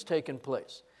atrophy that's taken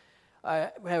place.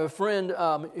 I have a friend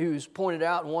who's pointed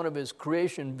out in one of his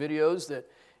creation videos that,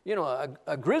 you know,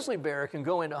 a grizzly bear can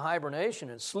go into hibernation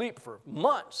and sleep for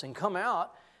months and come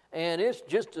out, and it's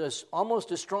just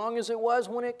almost as strong as it was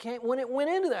when it went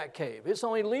into that cave. It's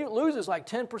only loses like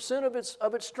 10%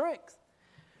 of its strength.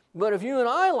 But if you and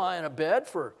I lie in a bed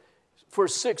for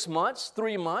 6 months,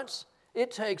 3 months, it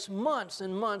takes months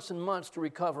and months and months to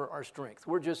recover our strength.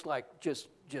 We're just like just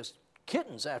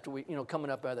kittens after we, coming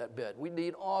up out of that bed. We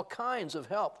need all kinds of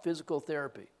help, physical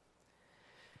therapy.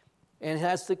 And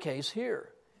that's the case here.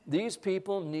 These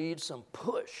people need some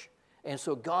push. And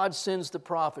so God sends the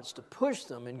prophets to push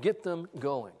them and get them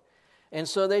going. And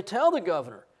so they tell the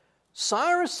governor,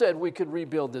 Cyrus said we could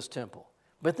rebuild this temple.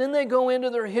 But then they go into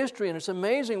their history, and it's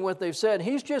amazing what they've said.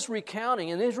 He's just recounting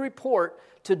in his report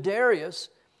to Darius.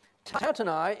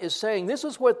 Tattenai is saying, this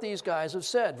is what these guys have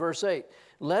said. Verse 8,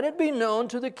 let it be known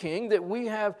to the king that we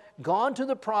have gone to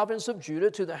the province of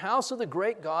Judah, to the house of the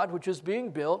great God, which is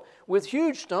being built, with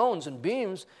huge stones and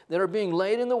beams that are being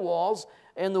laid in the walls,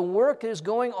 and the work is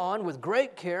going on with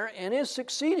great care and is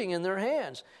succeeding in their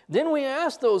hands. Then we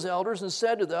asked those elders and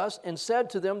said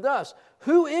to them thus,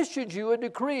 who issued you a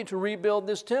decree to rebuild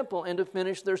this temple and to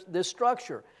finish this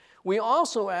structure? We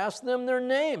also asked them their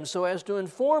names so as to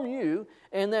inform you,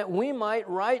 and that we might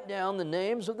write down the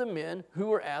names of the men who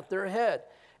were at their head.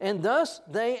 And thus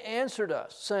they answered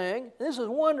us, saying, this is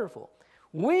wonderful,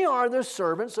 we are the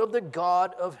servants of the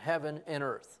God of heaven and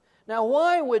earth. Now,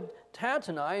 why would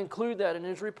Tattenai include that in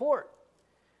his report?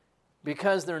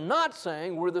 Because they're not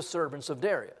saying we're the servants of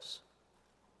Darius,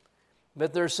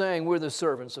 but they're saying we're the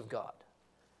servants of God.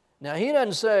 Now, he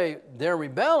doesn't say they're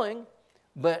rebelling,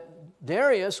 but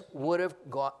Darius would have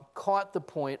caught the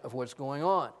point of what's going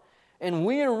on. And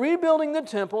we are rebuilding the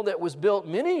temple that was built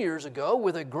many years ago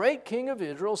with a great king of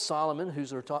Israel, Solomon, who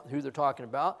they're talking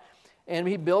about, and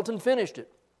he built and finished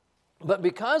it. But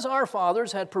because our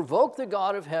fathers had provoked the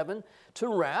God of heaven to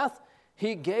wrath,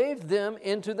 he gave them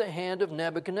into the hand of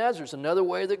Nebuchadnezzar. It's another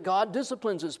way that God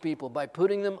disciplines his people, by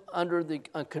putting them under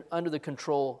the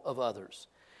control of others.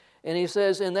 And he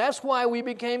says, and that's why we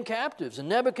became captives. And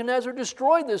Nebuchadnezzar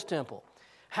destroyed this temple.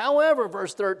 However,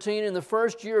 verse 13, in the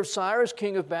first year of Cyrus,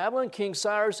 king of Babylon, King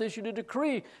Cyrus issued a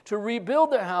decree to rebuild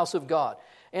the house of God.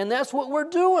 And that's what we're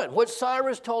doing, what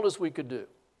Cyrus told us we could do.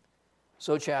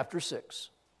 So chapter 6.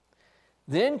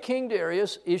 Then King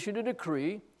Darius issued a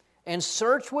decree, and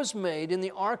search was made in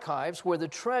the archives where the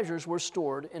treasures were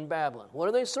stored in Babylon. What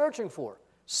are they searching for?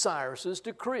 Cyrus's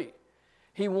decree.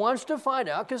 He wants to find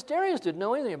out, because Darius didn't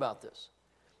know anything about this.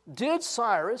 Did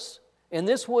Cyrus, and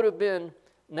this would have been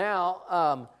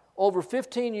now over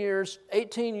 15 years,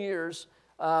 18 years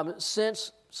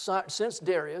since Cyrus,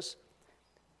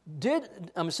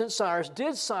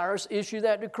 did Cyrus issue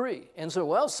that decree? And so,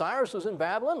 well, Cyrus was in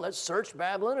Babylon, let's search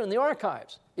Babylon in the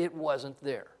archives. It wasn't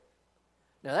there.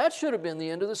 Now, that should have been the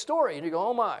end of the story. And you go,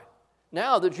 oh my.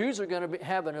 Now the Jews are going to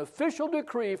have an official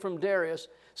decree from Darius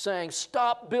saying,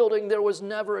 stop building, there was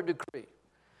never a decree.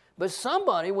 But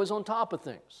somebody was on top of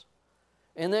things.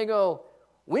 And they go,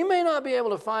 we may not be able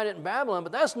to find it in Babylon,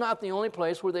 but that's not the only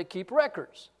place where they keep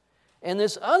records. And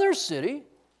this other city,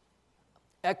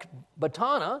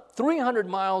 Ecbatana, 300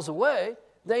 miles away,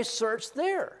 they searched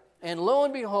there. And lo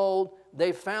and behold,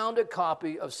 they found a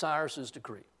copy of Cyrus's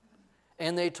decree.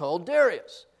 And they told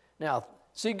Darius. Now,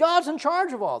 see, God's in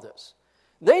charge of all this.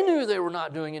 They knew they were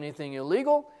not doing anything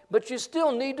illegal, but you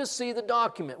still need to see the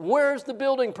document. Where's the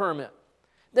building permit?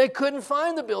 They couldn't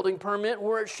find the building permit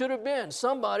where it should have been.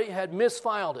 Somebody had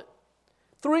misfiled it.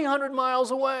 300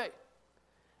 miles away.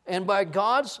 And by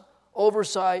God's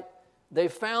oversight, they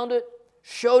found it,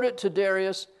 showed it to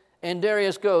Darius, and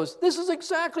Darius goes, this is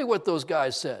exactly what those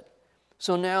guys said.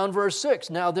 So now in verse 6,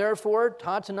 now therefore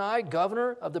Tattenai,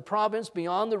 governor of the province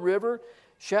beyond the river,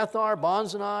 Shethar,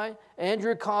 Bonzani, and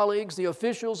your colleagues, the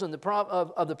officials of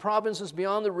the provinces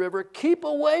beyond the river, keep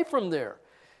away from there.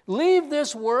 Leave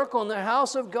this work on the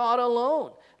house of God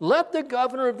alone. Let the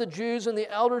governor of the Jews and the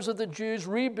elders of the Jews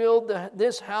rebuild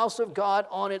this house of God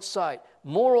on its site.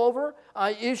 Moreover,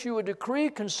 I issue a decree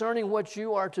concerning what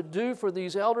you are to do for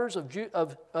these elders of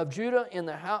Judah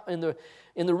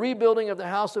in the rebuilding of the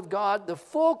house of God. The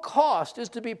full cost is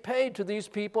to be paid to these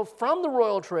people from the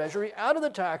royal treasury out of the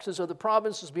taxes of the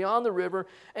provinces beyond the river,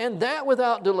 and that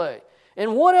without delay.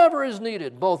 And whatever is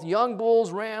needed, both young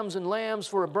bulls, rams, and lambs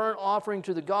for a burnt offering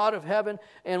to the God of heaven,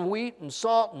 and wheat and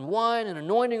salt and wine and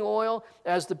anointing oil,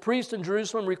 as the priests in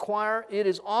Jerusalem require, it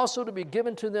is also to be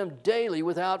given to them daily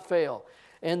without fail.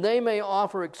 And they may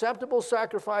offer acceptable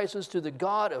sacrifices to the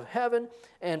God of heaven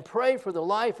and pray for the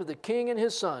life of the king and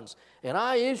his sons. And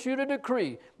I issued a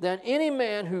decree that any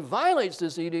man who violates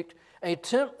this edict, a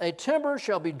timber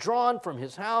shall be drawn from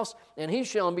his house, and he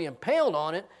shall be impaled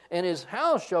on it, and his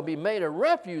house shall be made a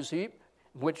refuse heap,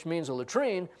 which means a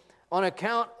latrine, on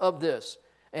account of this.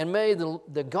 And may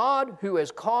the God who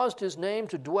has caused his name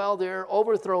to dwell there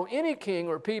overthrow any king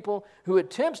or people who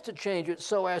attempts to change it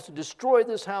so as to destroy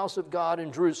this house of God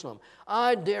in Jerusalem.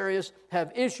 I, Darius,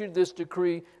 have issued this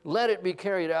decree. Let it be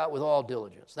carried out with all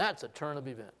diligence. That's a turn of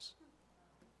events.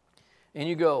 And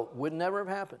you go, would never have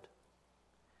happened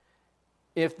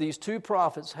if these two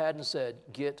prophets hadn't said,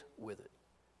 get with it.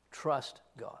 Trust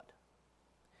God.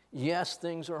 Yes,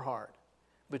 things are hard.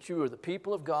 but you are the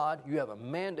people of God. You have a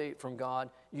mandate from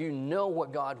God. You know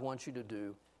what God wants you to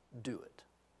do. Do it.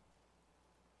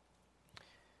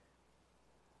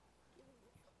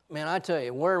 Man, I tell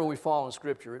you, wherever we fall in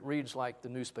Scripture, it reads like the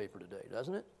newspaper today,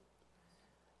 doesn't it?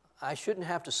 I shouldn't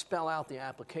have to spell out the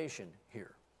application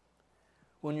here.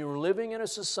 When you're living in a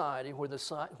society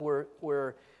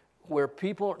where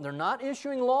people, they're not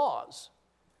issuing laws.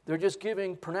 They're just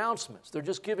giving pronouncements. They're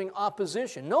just giving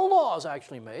opposition. No law is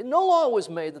actually made. No law was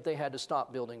made that they had to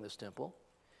stop building this temple.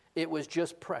 It was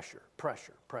just pressure,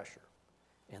 pressure, pressure.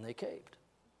 And they caved.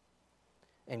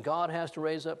 And God has to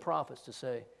raise up prophets to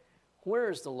say,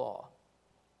 where is the law?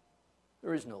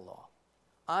 There is no law.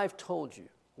 I've told you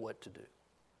what to do.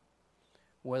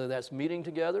 Whether that's meeting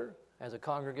together as a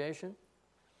congregation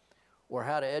or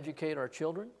how to educate our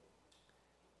children,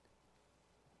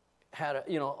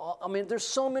 there's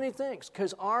so many things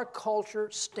because our culture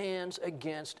stands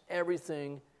against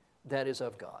everything that is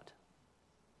of God.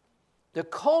 The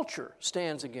culture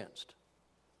stands against.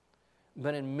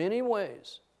 But in many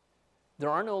ways, there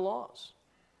are no laws.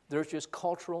 There's just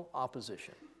cultural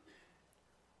opposition.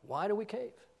 Why do we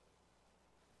cave?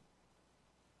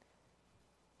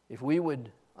 If we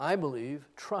would, I believe,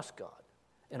 trust God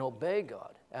and obey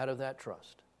God out of that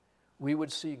trust, we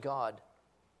would see God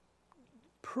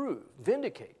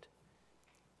vindicate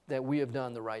that we have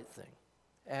done the right thing,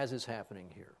 as is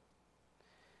happening here.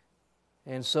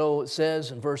 And so it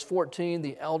says in verse 14,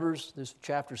 the elders, this is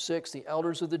chapter 6, the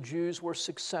elders of the Jews were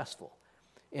successful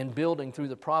in building through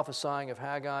the prophesying of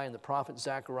Haggai and the prophet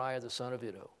Zechariah the son of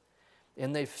Iddo.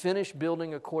 And they finished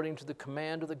building according to the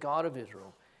command of the God of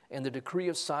Israel and the decree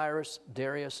of Cyrus,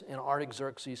 Darius, and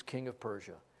Artaxerxes, king of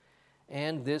Persia.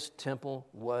 And this temple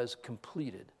was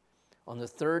completed. On the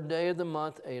 3rd day of the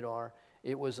month, Adar,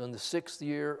 it was in the 6th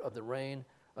year of the reign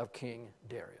of King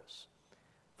Darius.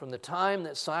 From the time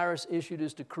that Cyrus issued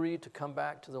his decree to come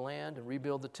back to the land and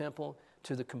rebuild the temple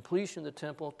to the completion of the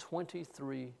temple,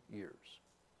 23 years.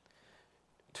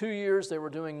 2 years they were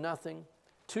doing nothing.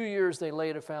 2 years they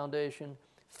laid a foundation.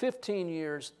 15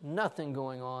 years, nothing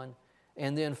going on.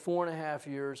 And then 4.5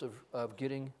 years of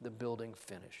getting the building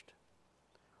finished.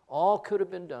 All could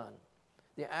have been done.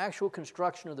 The actual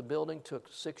construction of the building took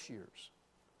 6 years,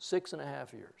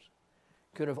 6.5 years.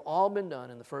 Could have all been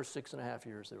done in the first 6.5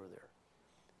 years they were there.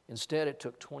 Instead, it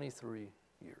took 23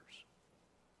 years.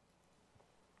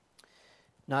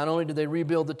 Not only did they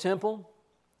rebuild the temple,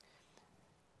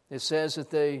 it says that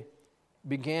they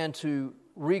began to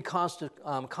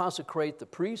consecrate the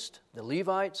priest, the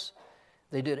Levites.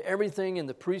 They did everything in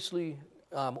the priestly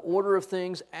order of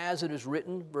things as it is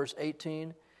written, verse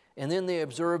 18. And then they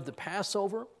observed the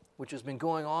Passover, which has been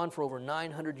going on for over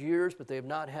 900 years, but they have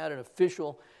not had an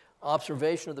official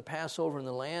observation of the Passover in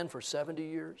the land for 70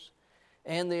 years.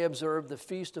 And they observed the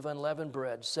Feast of Unleavened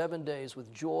Bread 7 days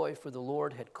with joy, for the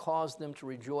Lord had caused them to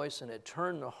rejoice and had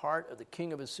turned the heart of the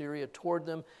king of Assyria toward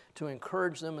them to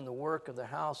encourage them in the work of the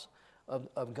house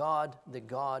of God, the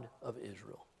God of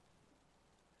Israel.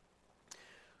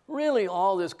 Really,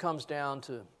 all this comes down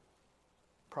to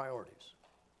priorities.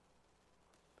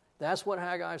 That's what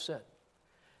Haggai said.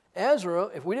 Ezra,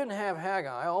 if we didn't have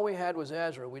Haggai, all we had was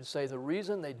Ezra, we'd say the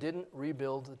reason they didn't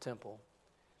rebuild the temple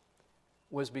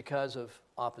was because of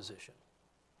opposition.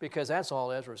 Because that's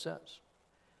all Ezra says.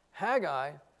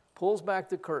 Haggai pulls back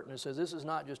the curtain and says this is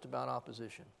not just about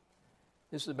opposition.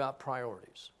 This is about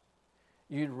priorities.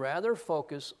 You'd rather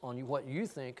focus on what you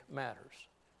think matters,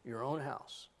 your own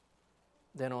house,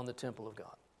 than on the temple of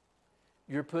God.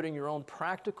 You're putting your own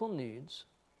practical needs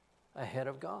ahead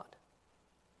of God.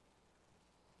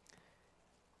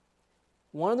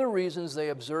 One of the reasons they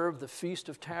observed the Feast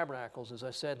of Tabernacles, as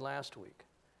I said last week,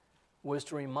 was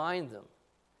to remind them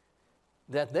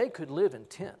that they could live in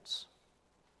tents,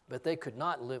 but they could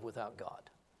not live without God.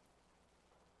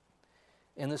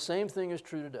 And the same thing is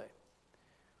true today.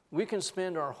 We can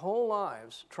spend our whole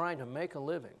lives trying to make a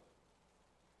living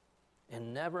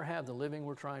and never have the living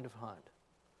we're trying to find.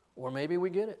 Or maybe we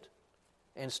get it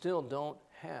and still don't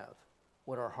have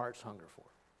what our hearts hunger for.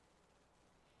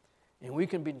 And we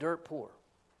can be dirt poor,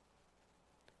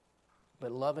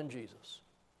 but loving Jesus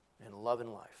and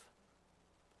loving life,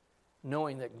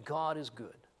 knowing that God is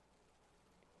good,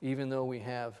 even though we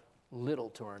have little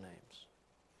to our names.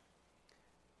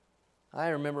 I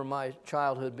remember my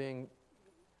childhood being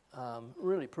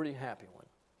really pretty happy one.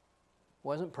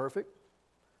 Wasn't perfect,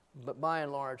 but by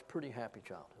and large, pretty happy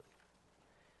childhood.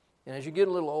 And as you get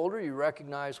a little older, you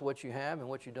recognize what you have and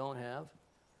what you don't have.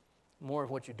 More of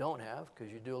what you don't have,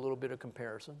 because you do a little bit of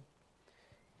comparison.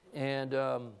 And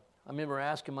I remember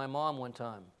asking my mom one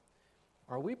time,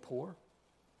 "Are we poor?"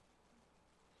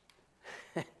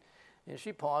 And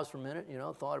she paused for a minute,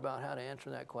 thought about how to answer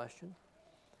that question.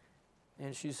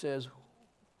 And she says,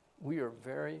 we are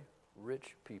very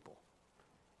rich people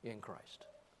in Christ.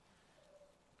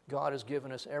 God has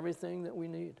given us everything that we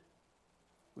need.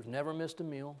 We've never missed a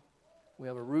meal. We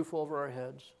have a roof over our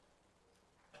heads.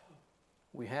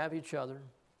 We have each other.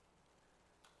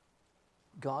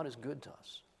 God is good to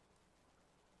us.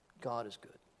 God is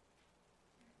good.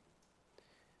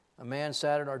 A man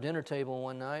sat at our dinner table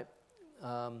one night.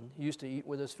 He used to eat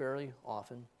with us fairly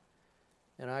often.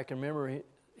 And I can remember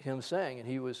him saying, and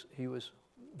he was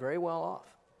very well off.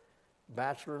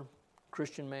 Bachelor,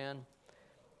 Christian man,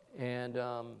 and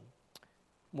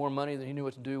more money than he knew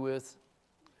what to do with.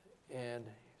 And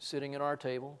sitting at our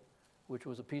table, which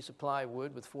was a piece of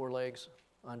plywood with 4 legs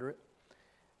under it.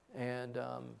 And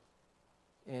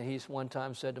he one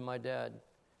time said to my dad,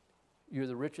 "You're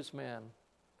the richest man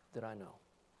that I know."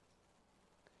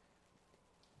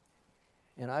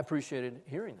 And I appreciated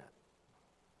hearing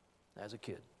that as a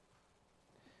kid.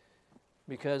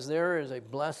 Because there is a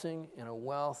blessing and a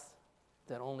wealth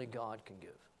that only God can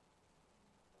give.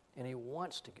 And He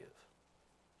wants to give.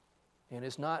 And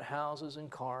it's not houses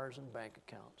and cars and bank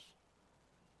accounts.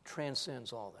 It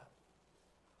transcends all that.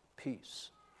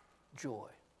 Peace, joy.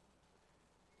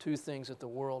 2 things that the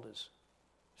world is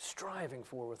striving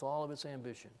for with all of its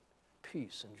ambition.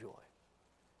 Peace and joy.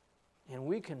 And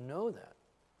we can know that,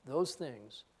 those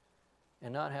things,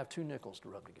 and not have 2 nickels to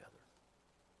rub together.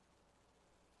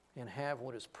 And have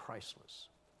what is priceless,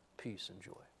 peace and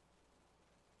joy.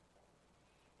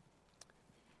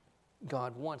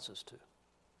 God wants us to.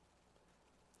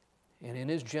 And in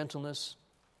His gentleness,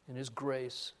 in His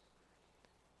grace,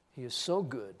 He is so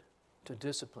good to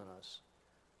discipline us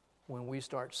when we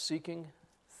start seeking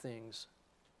things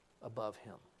above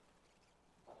Him.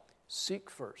 Seek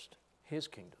first His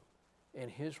kingdom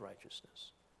and His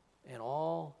righteousness, and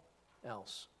all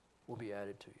else will be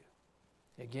added to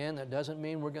you. Again, that doesn't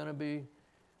mean we're going to be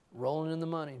rolling in the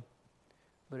money,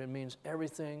 but it means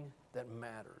everything that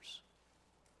matters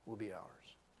will be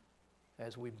ours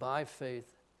as we, by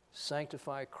faith,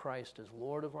 sanctify Christ as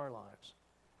Lord of our lives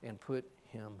and put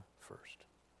Him first.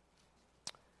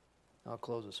 I'll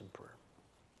close this in prayer.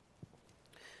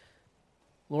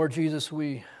 Lord Jesus,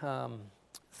 we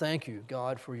thank you,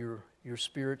 God, for your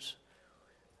Spirit's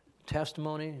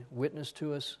testimony, witness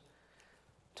to us,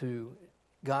 to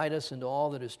guide us into all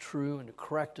that is true and to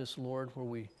correct us, Lord,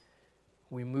 where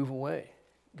we move away,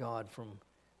 God, from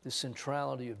the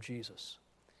centrality of Jesus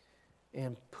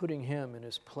and putting Him in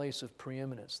His place of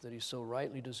preeminence that He so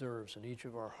rightly deserves in each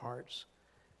of our hearts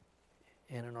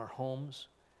and in our homes,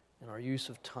 in our use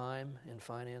of time and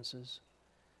finances.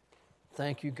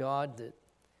 Thank you, God, that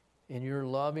in your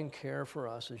loving care for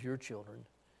us as your children,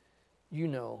 you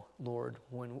know, Lord,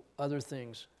 when other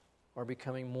things are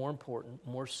becoming more important,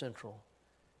 more central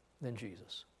than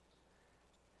Jesus.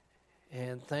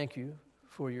 And thank you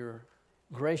for your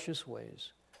gracious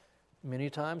ways, many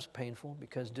times painful,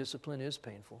 because discipline is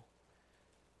painful,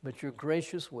 but your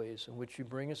gracious ways in which you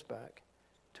bring us back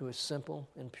to a simple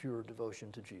and pure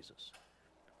devotion to Jesus,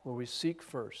 where we seek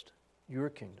first your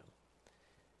kingdom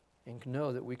and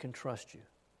know that we can trust you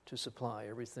to supply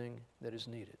everything that is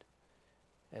needed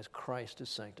as Christ is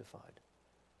sanctified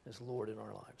as Lord in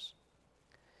our lives.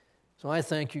 So I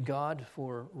thank you, God,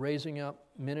 for raising up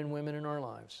men and women in our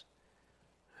lives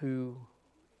who,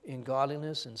 in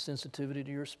godliness and sensitivity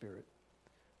to your Spirit,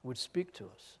 would speak to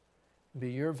us,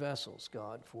 be your vessels,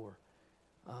 God, for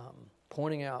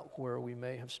pointing out where we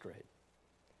may have strayed.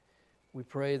 We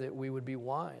pray that we would be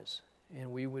wise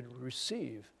and we would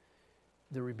receive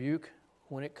the rebuke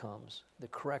when it comes, the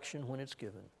correction when it's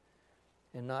given,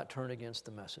 and not turn against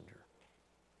the messenger.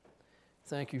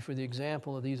 Thank you for the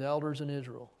example of these elders in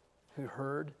Israel who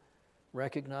heard,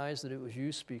 recognized that it was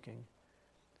you speaking,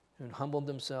 and humbled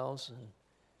themselves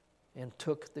and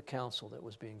took the counsel that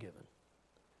was being given.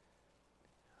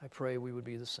 I pray we would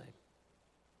be the same.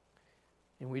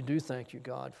 And we do thank you,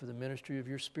 God, for the ministry of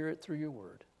your Spirit through your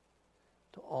word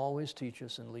to always teach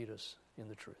us and lead us in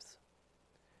the truth.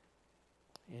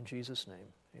 In Jesus'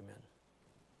 name, amen.